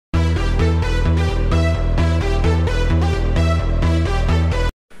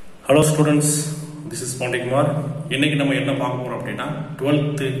Hello students, this is Pondikumar. இன்னைக்கு நம்ம என்ன பார்க்க போறோம் அப்படினா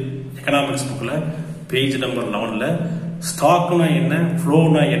 12th எகனாமிக்ஸ் புக்ல பேஜ் நம்பர் 11ல ஸ்டாக்னா என்ன,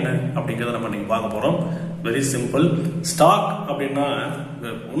 ஃப்ளோனா என்ன அப்படிங்கறத நம்ம இன்னைக்கு பார்க்க போறோம். Very simple. ஸ்டாக் அப்படினா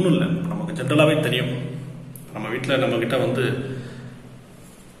ஒண்ணும் இல்ல, நமக்கு ஜெனரலாவே தெரியும். நம்ம வீட்ல நம்ம கிட்ட வந்து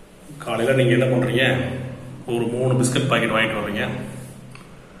காலையில நீங்க என்ன பண்றீங்க, ஒரு 3 பிஸ்கட் பாக்கெட் வாங்கிட்டு வர்றீங்க.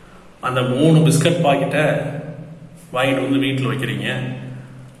 அந்த 3 பிஸ்கட் பாக்கெட்டை வாங்கிட்டு வந்து வீட்டில் வைக்கிறீங்க.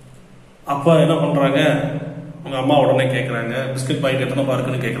 அப்பா என்ன பண்றாங்க, உங்க அம்மா உடனே கேட்கறாங்க, பிஸ்கட் பாக்கெட் எத்தனை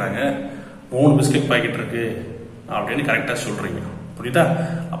இருக்குன்னு கேட்கறாங்க. 3 பிஸ்கட் பாக்கெட் இருக்கு அப்படின்னு கரெக்டா சொல்றீங்க. புரியுதா?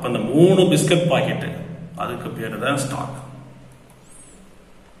 அப்ப அந்த 3 பிஸ்கட் பாக்கெட் அதுக்கு பேரு தான் ஸ்டாக்.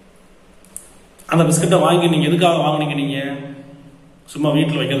 அந்த பிஸ்கட்டை வாங்கி நீங்க எதுக்காக வாங்கினீங்க? நீங்க சும்மா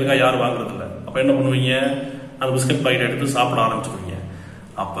வீட்டில் வைக்கிறதுக்காக யாரும் வாங்குறது இல்லை. அப்ப என்ன பண்ணுவீங்க, அந்த பிஸ்கட் பாக்கெட் எடுத்து சாப்பிட ஆரம்பிச்சிருவீங்க.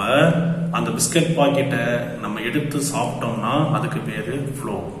 அப்ப அந்த பிஸ்கட் பாக்கெட்டை நம்ம எடுத்து சாப்பிட்டோம்னா அதுக்கு பேரு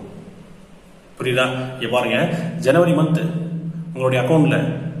ஃப்ளோ. புரியுதா? பாருங்க, ஜனவரி மந்த் உங்களுடைய அக்கௌண்ட்ல,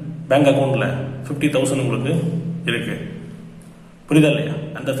 பேங்க் அக்கௌண்ட்ல 50,000 உங்களுக்கு இருக்கு. புரியுதா இல்லையா?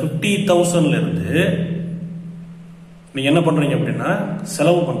 அந்த 50,000ல இருந்து நீங்க என்ன பண்றீங்க அப்படின்னா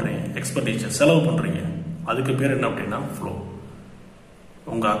செலவு பண்றீங்க, எக்ஸ்பெண்டிச்சர் செலவு பண்றீங்க. அதுக்கு பேர் என்ன அப்படின்னா ஃப்ளோ.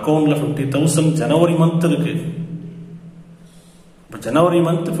 உங்க அக்கௌண்ட்ல 50,000 ஜனவரி மந்த் இருக்கு. ஜனவரி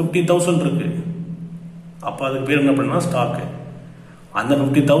மந்த் 50,000 இருக்கு. அப்ப அதுக்கு பேர் என்ன அப்படின்னா ஸ்டாக். அந்த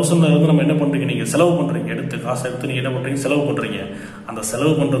 50,000ல இருந்து நம்ம என்ன பண்றீங்க, நீங்க செலவு பண்றீங்க, எடுத்து காசை எடுத்து நீங்க என்ன பண்றீங்க, செலவு பண்றீங்க. அந்த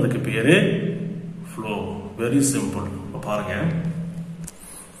செலவு பண்றதுக்கு பேரு ஃப்ளோ. Very simple. பாருங்க,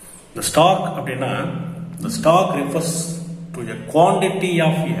 the stock அப்படின்னா the stock refers to a quantity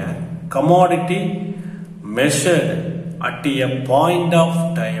of a commodity measured at a point of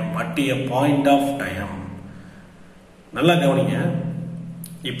time. At a point of time. நல்லா கவனிங்க.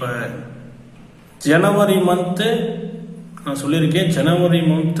 இப்ப ஜனவரி மந்த் நான் சொல்லியிருக்கேன், ஜனவரி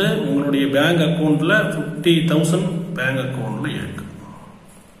மந்த் உங்களுடைய பேங்க் அக்கௌண்ட்ல 50,000 பேங்க் அக்கௌண்ட்ல இருக்கு.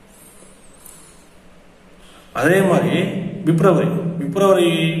 அதே மாதிரி பிப்ரவரி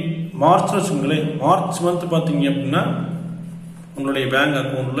மார்ச் வச்சுங்களேன், மார்ச் மந்த் பாத்தீங்க அப்படின்னா உங்களுடைய பேங்க்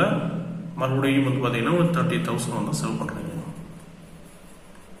அக்கௌண்ட்ல மறுபடியும் வந்து பாத்தீங்கன்னா ஒரு 30,000 வந்து செலவு பண்றீங்க.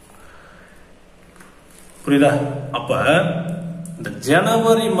 புரியுதா? அப்ப இந்த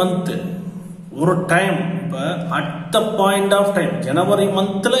ஜனவரி மந்த் ஒரு டைம், இப்ப at the point of time ஜனவரி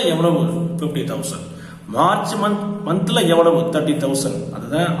மந்த்ல எவ்வளவு 50,000, மார்ச் மந்த்ல எவ்வளவு 30,000,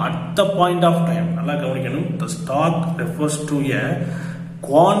 அதுதான் at the point of time. நல்லா கவனிக்கணும். the stock refers to a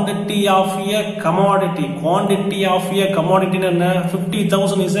quantity of a commodity. quantity of a commodity என்ன?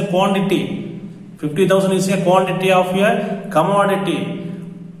 50,000 is a quantity. 50,000 is a quantity of a commodity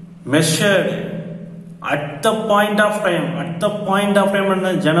measured at the point of time. at the point of time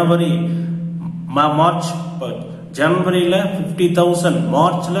என்ன? ஜனவரி, March. ஜனவரியில 50,000,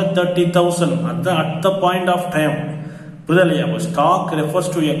 மார்ச்ல 30,000. அதுதான் at the point of time. புரியுதா இல்லையா? stock refers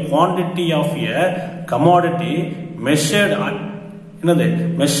to a quantity of a commodity measured at என்னது?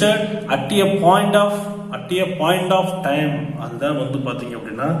 measured at a point of time. அதுதான் வந்து பாத்தீங்க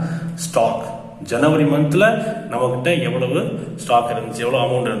அப்படின்னா ஸ்டாக். ஜனவரி மந்த்ல நம்ம கிட்ட எவ்வளவு ஸ்டாக் இருந்துச்சு, எவ்வளவு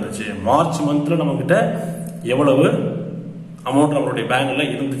அமௌண்ட் இருந்துச்சு. மார்ச் மந்த்ல நம்ம கிட்ட எவ்வளவு அமௌண்ட் நம்மளுடைய பேங்க்ல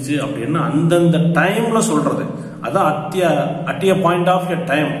இருந்துச்சு அப்படின்னு அந்தந்த டைம்ல சொல்றது. அதான் at point of a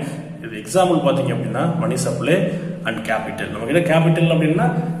time. இது எக்ஸாம்பிள் பாத்தீங்க அப்படின்னா மணி சப்ளை அண்ட் கேபிட்டல். நம்ம கிட்ட கேபிட்டல் அப்படின்னா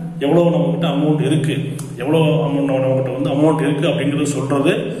எவ்வளவு நம்ம கிட்ட அமௌண்ட் இருக்கு, எவ்வளவு அமௌண்ட் நம்ம கிட்ட வந்து அமௌண்ட் இருக்கு அப்படிங்கறது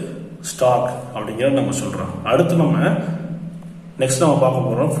சொல்றது ஸ்டாக் அப்படிங்கறத நம்ம சொல்றோம். அடுத்து நம்ம நெக்ஸ்ட் நம்ம பார்க்க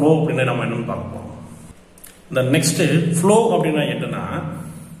போறோம் ஃப்ளோ அப்படின்னா நம்ம என்னன்னு பார்க்க போறோம். இந்த நெக்ஸ்ட் ஃப்ளோ அப்படின்னா என்னன்னா,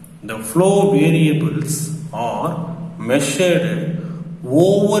 the flow variables are measured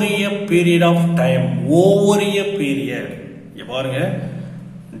over a period of time. over a period. பாருங்க,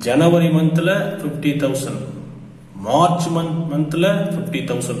 ஜனவரி மந்த்ல 50,000, மார்ச் மந்த்ல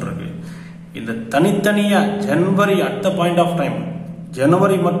 50,000 இருக்கு. இந்த தனித்தனியா ஜனவரி at the point of time,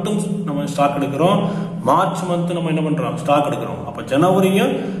 ஜனவரி மட்டும் நம்ம ஸ்டாக் எடுக்கிறோம், மார்ச் மந்த் நம்ம என்ன பண்றோம், ஸ்டாக் எடுக்கிறோம். அப்ப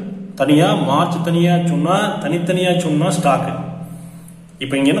ஜனவரியும் தனியா, மார்ச் தனியா சொன்னா, தனித்தனியா சொன்னா ஸ்டாக்.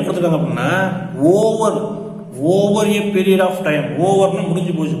 இப்ப இங்க என்ன கொடுத்துருக்காங்க அப்படின்னா over A period of time. ஓவர்னு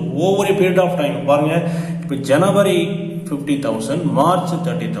முடிஞ்சு போச்சு. Over A period of time. பாருங்க, இப்ப ஜனவரி 50,000, மார்ச்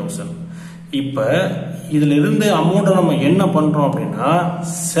 30,000. இப்ப இதுல இருந்து அமௌண்ட் நம்ம என்ன பண்றோம் அப்படின்னா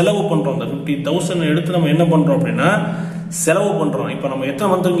செலவு பண்றோம். இந்த 50,000 எடுத்து நம்ம என்ன பண்றோம் அப்படின்னா செலவு பண்றோம். இப்ப நம்ம எத்தனை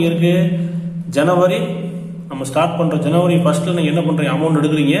மந்த் இங்க இருக்கு, ஜனவரி நம்ம ஸ்டார்ட் பண்றோம். ஜனவரி ஃபர்ஸ்ட்ல நீங்க என்ன பண்றீங்க, அமௌண்ட்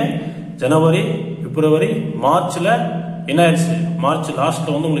எடுக்கிறீங்க. ஜனவரி, பிப்ரவரி, மார்ச்ல என்ன ஆயிடுச்சு, மார்ச்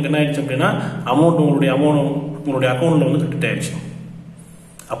லாஸ்ட்ல வந்து உங்களுக்கு என்ன ஆயிடுச்சு அப்படின்னா அமௌண்ட் உங்களுடைய அக்கௌண்ட்ல வந்து கிரெடிட் ஆயிடுச்சு.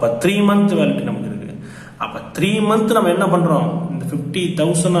 அப்ப 3 மந்த் வேலிட்டி நமக்கு இருக்கு. அப்ப 3 மந்த் நம்ம என்ன பண்றோம், இந்த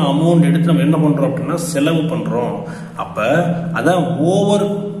 50,000 அமௌண்ட் எடுத்து நம்ம என்ன பண்றோம் அப்படின்னா செலவு பண்றோம். அப்ப அதான் over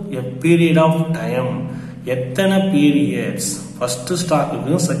a period of time. எத்தனை பீரியட்ஸ் ஃபர்ஸ்ட்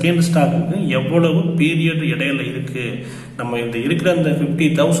ஸ்டாக்குக்கும் செகண்ட் ஸ்டாக்குக்கும் எவ்வளவு பீரியட் இடையில இருக்கு, நம்ம இந்த இருக்கிற அந்த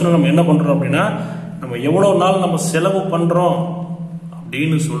 50,000 நம்ம என்ன பண்றோம் அப்படின்னா நம்ம எவ்வளவு நாள் நம்ம செலவு பண்றோம்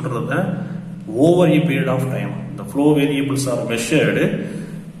அப்படின்னு சொல்றத over a period of time. The flow variables are measured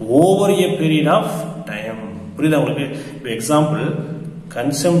over a period of time. புரியுதா உங்களுக்கு? Example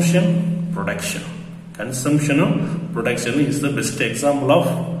consumption production. Consumption production is the best example of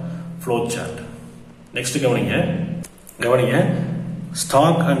flow chart. Next கவனிங்க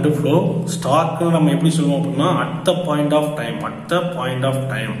stock and flow. stock நம்ம எப்படி சொல்லுவோம் அப்படின்னா at the point of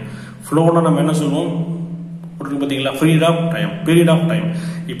time. flow நம்ம என்ன சொல்லுவோம் பாத்தீங்களா? period of time.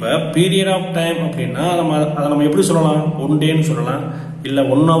 இப்ப period of time அப்படின்னா நம்ம எப்படி சொல்லலாம்? 1 டேன்னு சொல்லலாம், இல்ல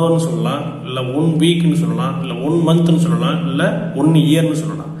 1 ஹவர்னு சொல்லலாம், இல்ல 1 வீக்னு சொல்லலாம், இல்ல 1 மந்த்னு சொல்லலாம், இல்ல 1 இயர்னு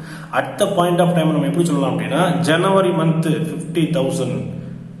சொல்லலாம். At the point of time நம்ம எப்படி சொல்லலாம் அப்படின்னா ஜனவரி மந்த் 50,000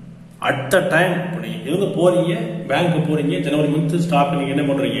 அட் த டைம். நீங்க எங்க போறீங்க, பேங்க் போறீங்க, ஜனவரி மந்த் ஸ்டாக் நீங்க என்ன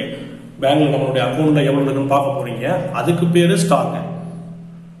பண்றீங்க, பேங்க்ல நம்மளுடைய அக்கௌண்ட்ல எவ்வளவு இருக்குன்னு பார்க்க போறீங்க, அதுக்கு பேரு ஸ்டாக்.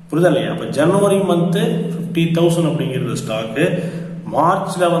 புரியுதா இல்லையா? அப்ப ஜனவரி மந்த் 50,000 அப்படிங்கிறது ஸ்டாக்கு,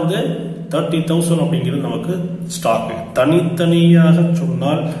 மார்ச்ல 30,000 அப்படிங்கிறது நமக்கு ஸ்டாக்கு. தனித்தனியாக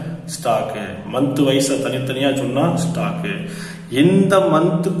சொன்னால் ஸ்டாக்கு, மந்த் வைஸ தனித்தனியா சொன்னா ஸ்டாக்கு. இந்த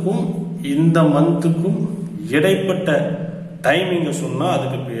மந்த்துக்கும் இடைப்பட்ட டைமிங் சொன்னா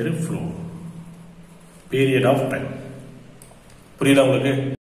அதுக்கு பேரு ஃப்ளோ, பீரியட் ஆஃப் டைம். புரியுதா உங்களுக்கு?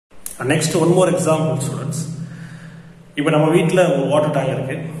 Next one more example students. இப்ப நம்ம வீட்டில் ஒரு வாட்டர் டேங்க்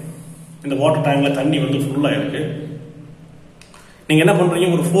இருக்கு. இந்த வாட்டர் டேங்க்ல தண்ணி ஃபுல்லா இருக்கு. நீங்க என்ன பண்றீங்க,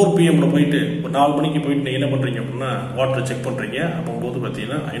 ஒரு 4 PM போயிட்டு ஒரு 4 மணிக்கு போயிட்டு நீங்க என்ன பண்றீங்க அப்படின்னா வாட்டர் செக் பண்றீங்க. அப்போ போது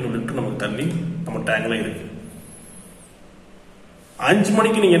பாத்தீங்கன்னா 500 லிட்டர் நமக்கு தண்ணி நம்ம டேங்க்ல இருக்கு. 5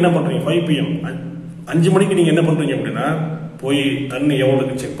 மணிக்கு நீங்க என்ன பண்றீங்க, 5 PM 5 மணிக்கு நீங்க என்ன பண்றீங்க அப்படின்னா போய் தண்ணி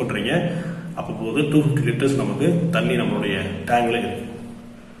எவ்வளவுக்கு செக் பண்றீங்க. அப்போ போது 250 லிட்டர்ஸ் நமக்கு தண்ணி நம்மளுடைய டேங்க்ல இருக்கு.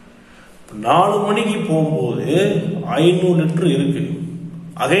 4 மணிக்கு போகும்போது 500 லிட்டர் இருக்கு.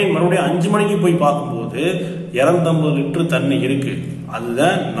 அகைன் மறுபடியும் 5 மணிக்கு போய் பார்க்கும்போது 250 லிட்டர் தண்ணி இருக்கு.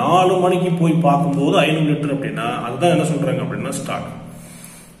 அதுதான் 4 மணிக்கு போய் பார்க்கும்போது 500 லிட்டர் அப்படின்னா அதுதான் என்ன சொல்றாங்க அப்படின்னா ஸ்டாக்.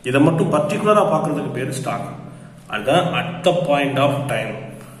 இதை மட்டும் பர்டிகுலரா பார்க்கறதுக்கு பேரு ஸ்டாக். அதுதான் at the point of time.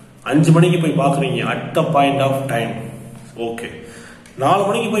 5 மணிக்கு போய் பார்க்குறீங்க, at the point of time. Okay, 4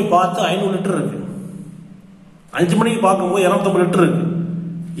 மணிக்கு போய் பார்த்து 500 லிட்டர் இருக்கு. 5 மணிக்கு பார்க்கும்போது 250 லிட்டர் இருக்கு.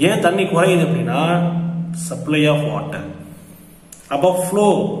 ஏன் தண்ணி குறையுது அப்படின்னா சப்ளை ஆஃப் வாட்டர். அப்போ ஃப்ளோ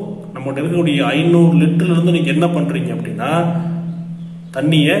நம்மகிட்ட இருக்கக்கூடிய 500 லிட்டர்ல இருந்து நீங்க என்ன பண்றீங்க அப்படின்னா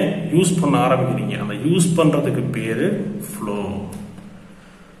தண்ணியை யூஸ் பண்ண ஆரம்பிக்கிறீங்க. அந்த யூஸ் பண்றதுக்கு பேரு ஃப்ளோ.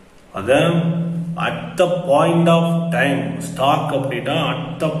 அதான் at the point of time. Stock அப்படின்னா at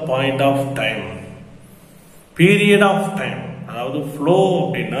the point of time, period of time. அதாவது ஃப்ளோ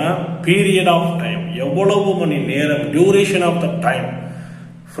அப்படின்னா பீரியட் ஆஃப் டைம், எவ்வளவு மணி நேரம், duration of the time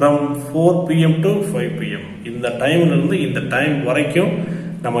from 4 PM to 5 PM. இந்த டைம்ல இருந்து இந்த டைம் வரைக்கும்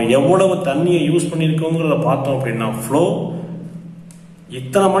நம்ம எவ்வளவு தண்ணியை யூஸ் பண்ணிருக்கோங்கிறத பார்த்தோம் அப்படின்னா ஃப்ளோ.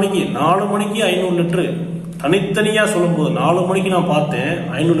 இத்தனை மணிக்கு 4 மணிக்கு 500 லிட்டர் தனித்தனியா சொல்லும் போது 4 மணிக்கு நான் பார்த்தேன்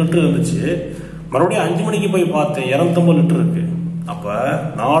 500 லிட்டர் இருந்துச்சு. மறுபடியும் 5 மணிக்கு போய் பார்த்தேன் 250 லிட்டர் இருக்கு. அப்ப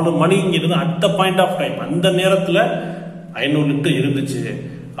 4 மணிங்கிறது at the point of time, அந்த நேரத்துல 500 லிட்டர் இருந்துச்சு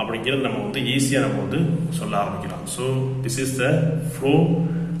அப்படிங்கிறது நம்ம ஈஸியா நம்ம சொல்ல ஆரம்பிக்கலாம். So this is the flow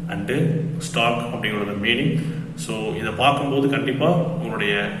and stock அப்படிங்கிறது மீனிங். ஸோ இதை பார்க்கும்போது கண்டிப்பாக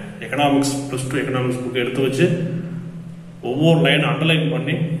உங்களுடைய எக்கனாமிக்ஸ் +2 எக்கனாமிக்ஸ் புக் எடுத்து வச்சு ஒவ்வொரு லைன் அண்டர்லைன்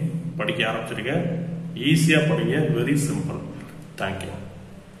பண்ணி படிக்க ஆரம்பிச்சிருங்க. ஈஸியாக படிங்க, வெரி சிம்பிள். தேங்க்யூ.